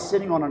somebody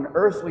sitting on an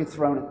earthly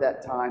throne at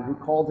that time who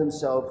called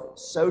himself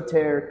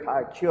Soter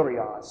Kai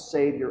Kyrios,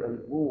 Savior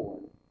and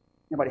Lord.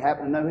 Anybody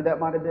happen to know who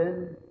that might have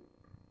been?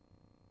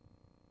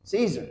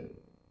 Caesar.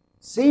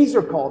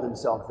 Caesar called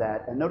himself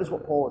that. And notice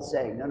what Paul is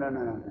saying.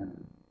 No.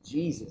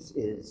 Jesus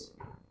is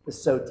the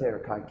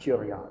Soter Kai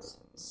Kyrios,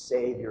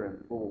 Savior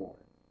and Lord.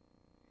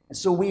 And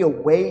so we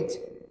await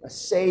a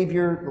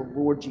Savior, the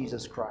Lord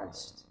Jesus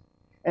Christ.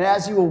 And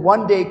as He will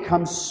one day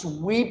come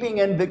sweeping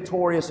in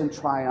victorious and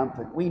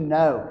triumphant, we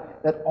know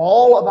that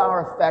all of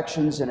our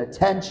affections and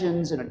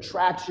attentions and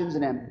attractions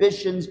and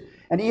ambitions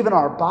and even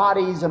our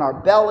bodies and our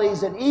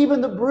bellies and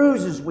even the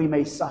bruises we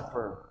may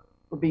suffer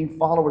for being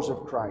followers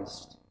of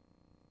Christ,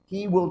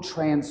 He will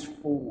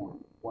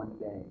transform one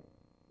day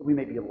that we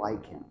may be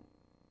like Him.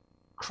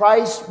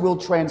 Christ will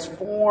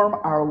transform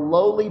our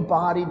lowly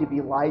body to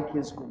be like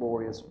His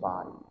glorious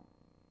body.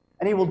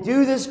 And He will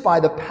do this by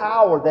the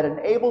power that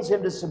enables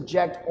Him to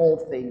subject all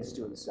things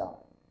to Himself.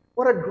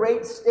 What a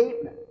great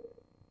statement.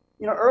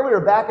 You know, earlier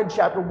back in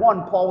chapter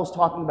 1, Paul was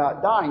talking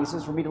about dying. He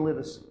says, for me to live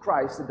is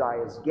Christ, to die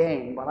is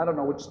gain. But I don't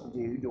know which to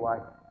do. Do I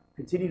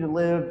continue to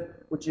live,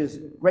 which is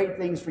great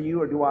things for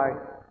you, or do I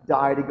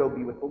die to go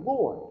be with the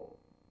Lord?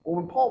 Well,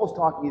 when Paul was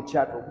talking in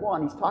chapter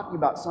 1, he's talking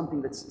about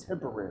something that's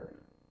temporary.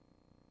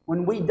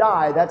 When we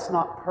die, that's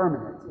not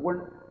permanent.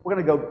 We're going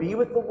to go be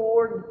with the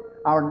Lord,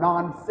 our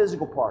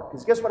non-physical part.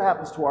 Because guess what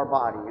happens to our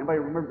body? Anybody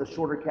remember the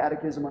shorter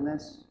catechism on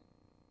this?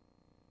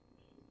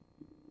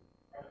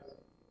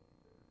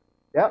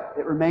 Yep,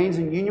 it remains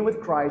in union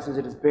with Christ as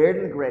it is buried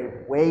in the grave,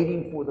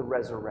 waiting for the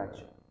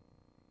resurrection.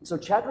 So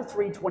chapter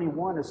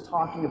 3:21 is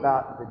talking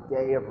about the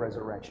day of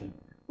resurrection.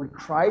 When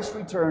Christ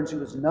returns,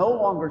 who is no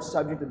longer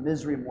subject to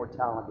misery and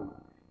mortality.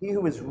 He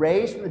who is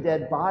raised from the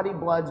dead, body,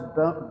 blood,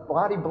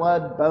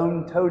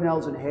 bone,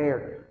 toenails, and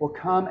hair, will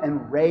come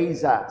and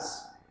raise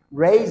us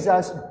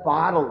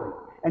bodily,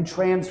 and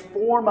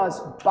transform us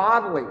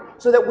bodily,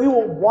 so that we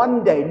will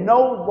one day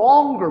no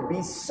longer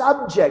be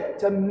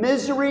subject to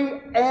misery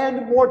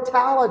and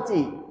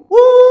mortality.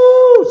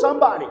 Woo!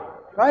 Somebody,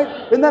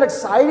 right? Isn't that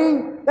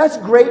exciting? That's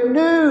great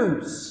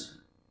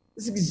news.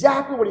 That's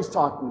exactly what he's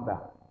talking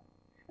about.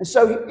 And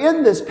so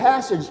in this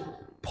passage,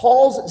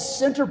 Paul's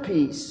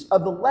centerpiece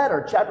of the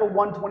letter, chapter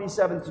 1,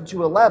 27 to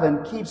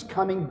 2:11, keeps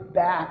coming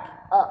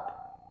back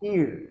up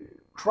here.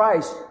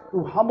 Christ,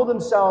 who humbled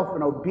Himself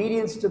in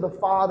obedience to the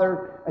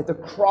Father at the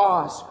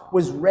cross,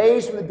 was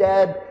raised from the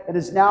dead and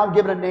is now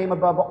given a name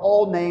above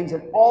all names,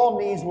 and all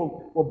knees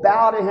will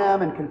bow to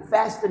Him and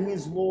confess that He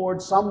is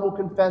Lord. Some will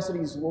confess that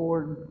He's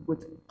Lord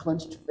with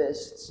clenched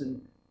fists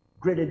and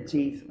gritted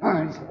teeth.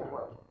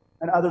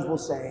 And others will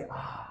say,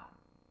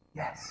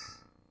 yes,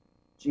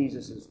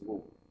 Jesus is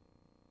Lord.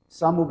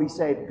 Some will be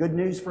saved. Good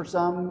news for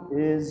some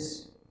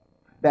is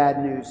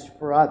bad news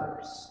for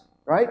others.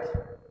 Right?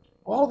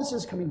 All this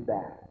is coming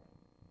back.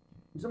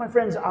 So, my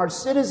friends, our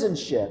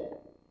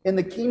citizenship in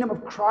the kingdom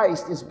of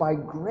Christ is by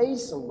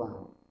grace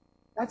alone.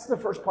 That's the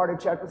first part of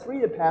chapter 3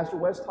 that Pastor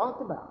West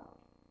talked about.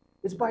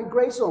 It's by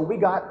grace alone.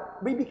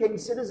 We became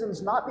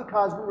citizens not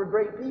because we were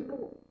great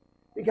people,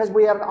 because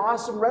we had an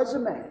awesome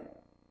resume.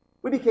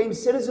 We became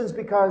citizens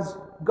because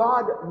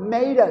God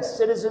made us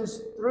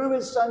citizens through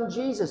His Son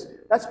Jesus.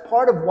 That's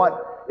part of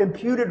what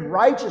imputed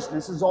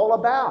righteousness is all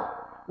about.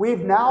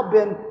 We've now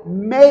been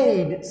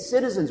made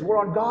citizens. We're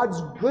on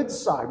God's good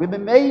side. We've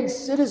been made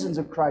citizens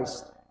of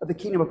Christ, of the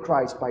kingdom of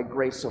Christ, by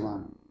grace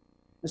alone.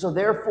 And so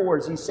therefore,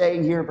 as he's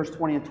saying here in verse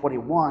 20 and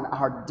 21,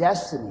 our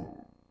destiny,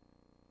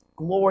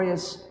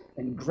 glorious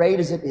and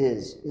great as it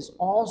is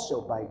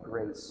also by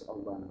grace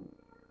alone.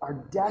 Our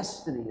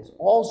destiny is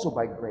also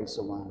by grace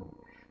alone.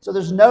 So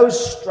there's no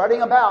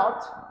strutting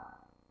about.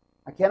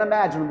 I can't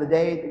imagine on the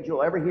day that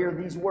you'll ever hear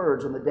these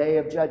words on the day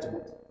of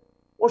judgment.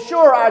 Well,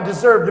 sure, I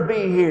deserve to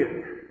be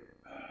here.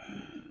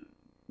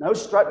 No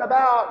strutting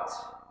about,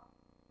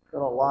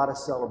 but a lot of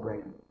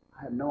celebrating.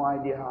 I have no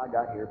idea how I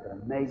got here, but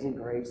amazing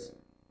grace,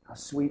 how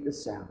sweet the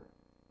sound.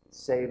 It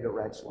saved a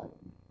wretch like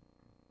me.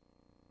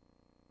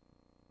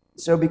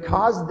 So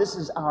because this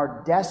is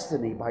our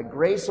destiny, by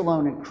grace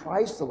alone and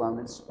Christ alone,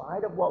 in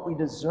spite of what we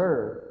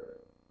deserve,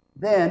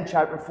 then,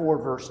 chapter 4,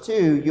 verse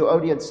 2,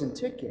 Euodia and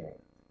Syntyche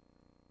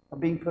are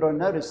being put on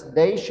notice.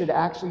 They should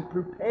actually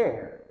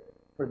prepare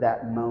for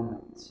that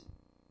moment.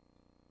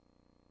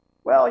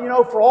 Well, you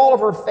know, for all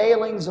of her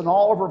failings and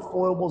all of her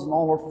foibles and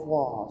all her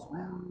flaws,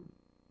 well,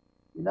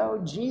 you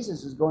know,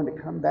 Jesus is going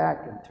to come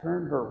back and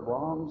turn her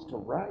wrongs to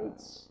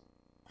rights.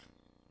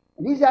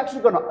 And He's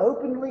actually going to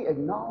openly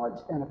acknowledge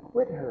and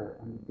acquit her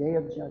on the day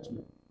of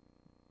judgment.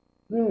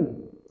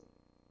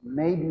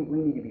 Maybe we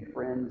need to be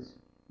friends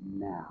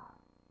now.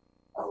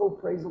 Oh,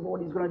 praise the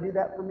Lord, He's going to do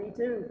that for me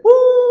too.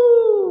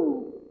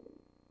 Woo!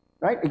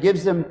 Right? It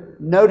gives them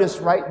notice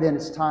right then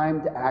it's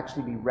time to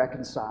actually be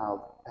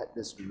reconciled at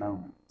this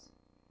moment.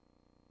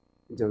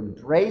 And to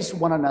embrace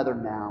one another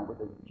now with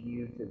a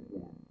view to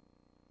them.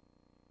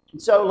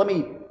 And so let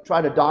me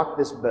try to dock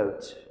this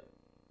boat.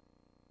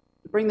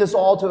 To bring this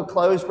all to a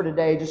close for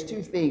today, just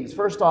two things.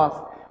 First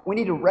off, we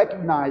need to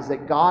recognize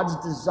that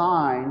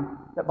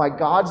by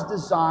God's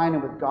design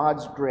and with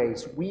God's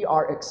grace, we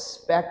are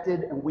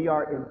expected and we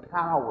are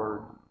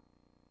empowered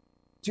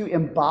to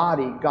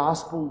embody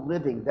gospel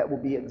living that will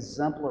be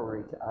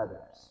exemplary to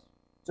others.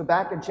 So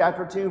back in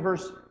chapter 2,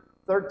 verse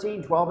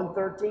 13, 12 and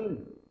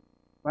 13,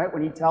 right,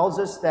 when he tells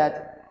us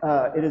that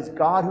it is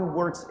God who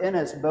works in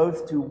us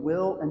both to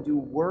will and do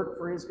work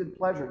for His good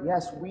pleasure.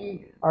 Yes,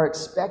 we are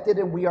expected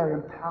and we are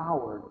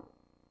empowered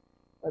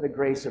by the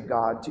grace of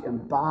God, to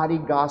embody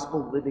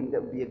gospel living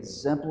that would be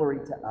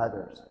exemplary to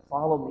others.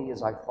 Follow me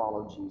as I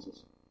follow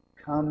Jesus.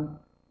 Come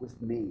with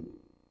me.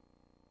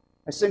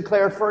 As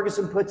Sinclair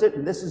Ferguson puts it,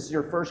 and this is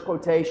your first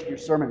quotation, your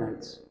sermon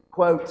notes,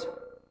 quote,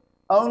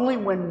 "Only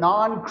when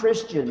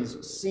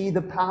non-Christians see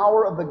the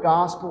power of the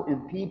gospel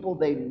in people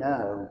they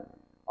know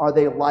are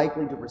they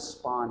likely to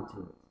respond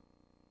to it."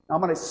 Now,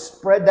 I'm going to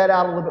spread that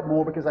out a little bit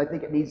more because I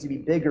think it needs to be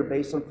bigger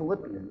based on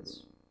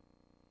Philippians.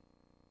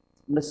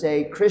 I'm going to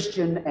say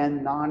Christian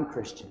and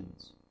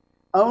non-Christians.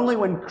 Only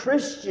when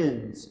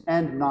Christians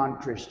and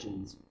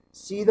non-Christians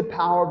see the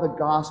power of the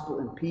gospel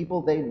in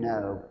people they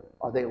know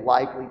are they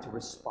likely to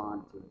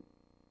respond to it.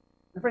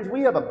 My friends,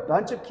 we have a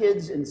bunch of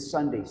kids in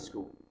Sunday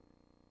school.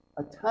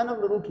 A ton of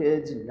little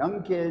kids and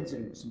young kids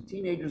and some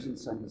teenagers in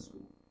Sunday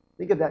school.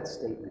 Think of that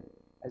statement.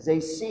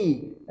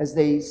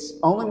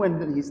 Only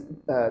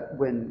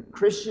when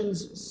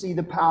Christians see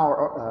the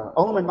power,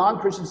 only when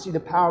non-Christians see the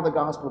power of the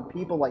gospel in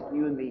people like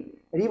you and me,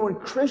 and even when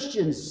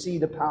Christians see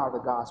the power of the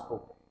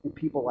gospel in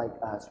people like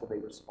us, will they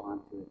respond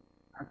to it.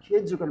 Our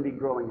kids are going to be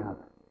growing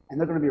up, and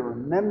they're going to be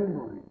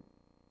remembering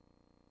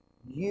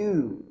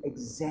you,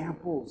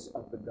 examples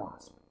of the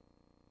gospel.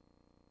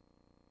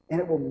 And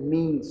it will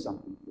mean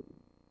something to them.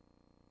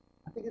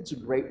 I think it's a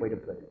great way to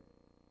put it.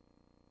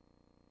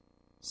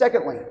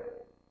 Secondly,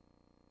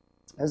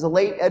 as the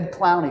late Ed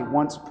Clowney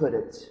once put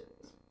it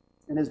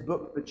in his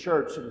book, The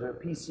Church, he was a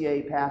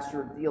PCA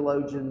pastor and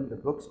theologian. The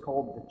book's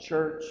called The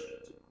Church.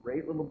 It's a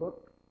great little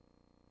book.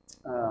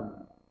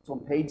 It's on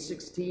page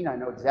 16. I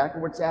know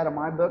exactly where it's at in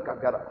my book.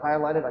 I've got it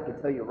highlighted. I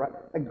can tell you right.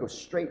 I can go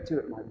straight to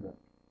it in my book.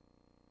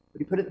 But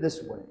he put it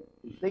this way.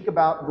 You think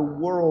about the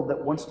world that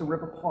wants to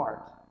rip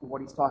apart and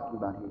what he's talking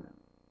about here.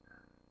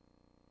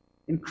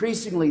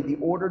 Increasingly, the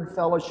ordered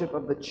fellowship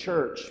of the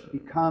church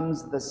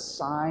becomes the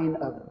sign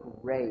of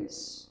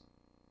grace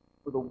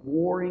for the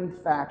warring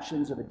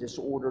factions of a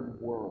disordered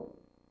world.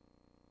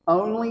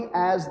 Only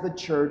as the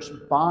church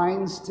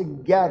binds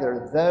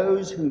together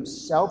those whom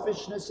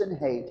selfishness and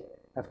hate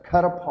have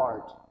cut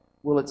apart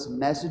will its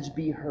message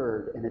be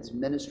heard and its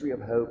ministry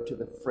of hope to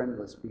the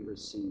friendless be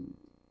received.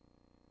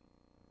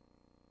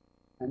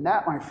 And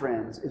that, my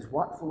friends, is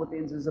what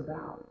Philippians is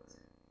about.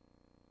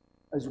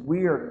 As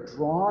we are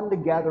drawn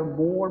together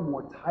more and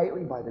more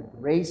tightly by the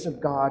grace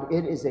of God,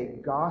 it is a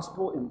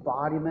gospel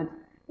embodiment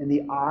in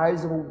the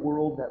eyes of a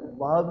world that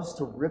loves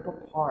to rip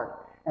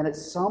apart. And at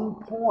some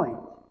point,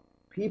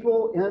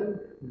 people in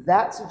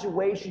that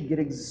situation get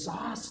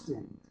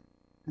exhausted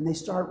and they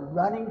start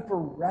running for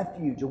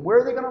refuge. And where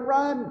are they going to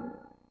run?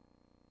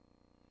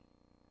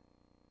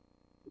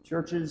 The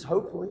churches,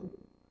 hopefully,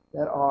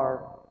 that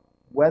are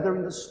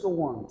weathering the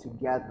storm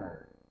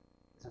together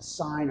is a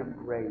sign of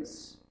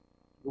grace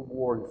to the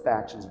warring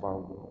factions of our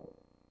world.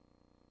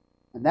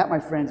 And that, my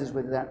friends, is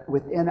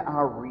within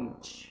our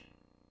reach.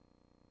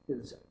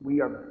 Because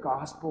we are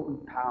gospel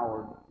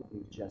empowered to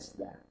do just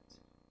that.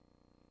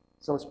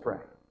 So let's pray.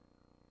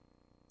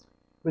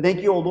 We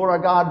thank you, O Lord our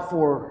God,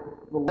 for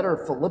the letter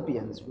of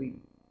Philippians. We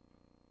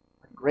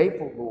are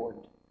grateful, Lord,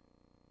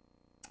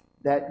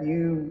 that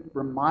you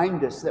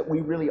remind us that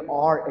we really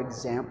are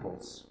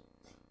examples.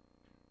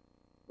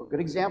 We're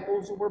good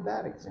examples or we're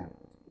bad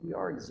examples. We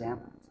are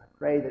examples. I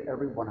pray that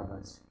every one of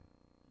us,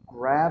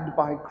 grabbed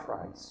by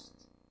Christ,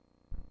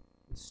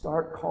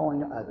 start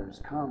calling others,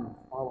 come,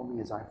 follow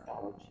me as I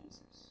follow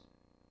Jesus.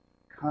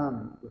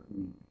 Come with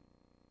me.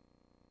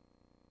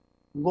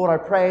 Lord, I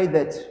pray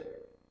that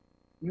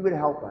you would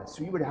help us.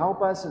 You would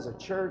help us as a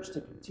church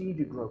to continue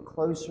to grow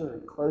closer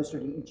and closer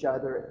to each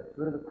other at the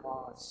foot of the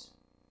cross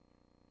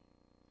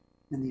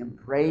in the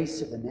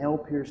embrace of the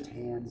nail-pierced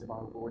hands of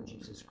our Lord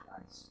Jesus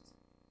Christ.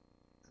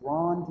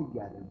 Drawn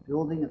together,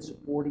 building and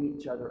supporting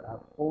each other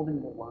up,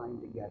 holding the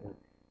line together.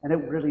 And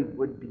it really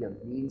would be a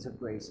means of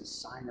grace, a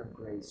sign of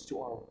grace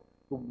to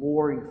the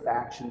warring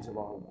factions of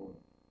our world.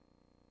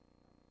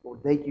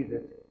 Lord, thank you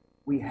that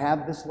we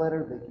have this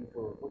letter. Thank you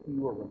for what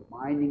you are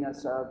reminding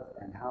us of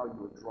and how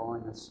you are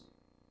drawing us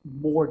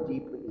more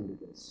deeply into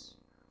this.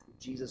 In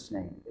Jesus'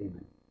 name,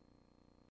 amen.